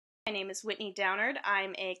name is Whitney Downard.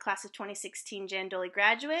 I'm a class of 2016 Jandoli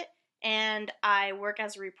graduate, and I work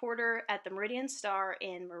as a reporter at the Meridian Star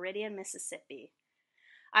in Meridian, Mississippi.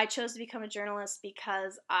 I chose to become a journalist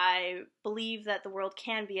because I believe that the world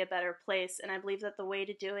can be a better place, and I believe that the way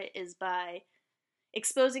to do it is by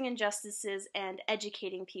exposing injustices and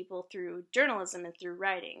educating people through journalism and through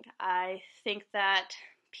writing. I think that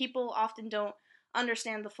people often don't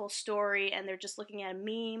understand the full story and they're just looking at a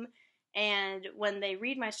meme. And when they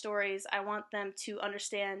read my stories, I want them to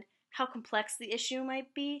understand how complex the issue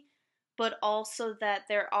might be, but also that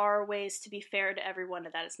there are ways to be fair to everyone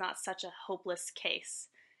and that it's not such a hopeless case.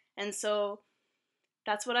 And so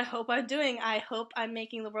that's what I hope I'm doing. I hope I'm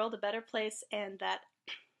making the world a better place and that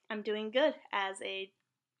I'm doing good as a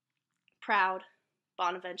proud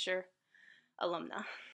Bonaventure alumna.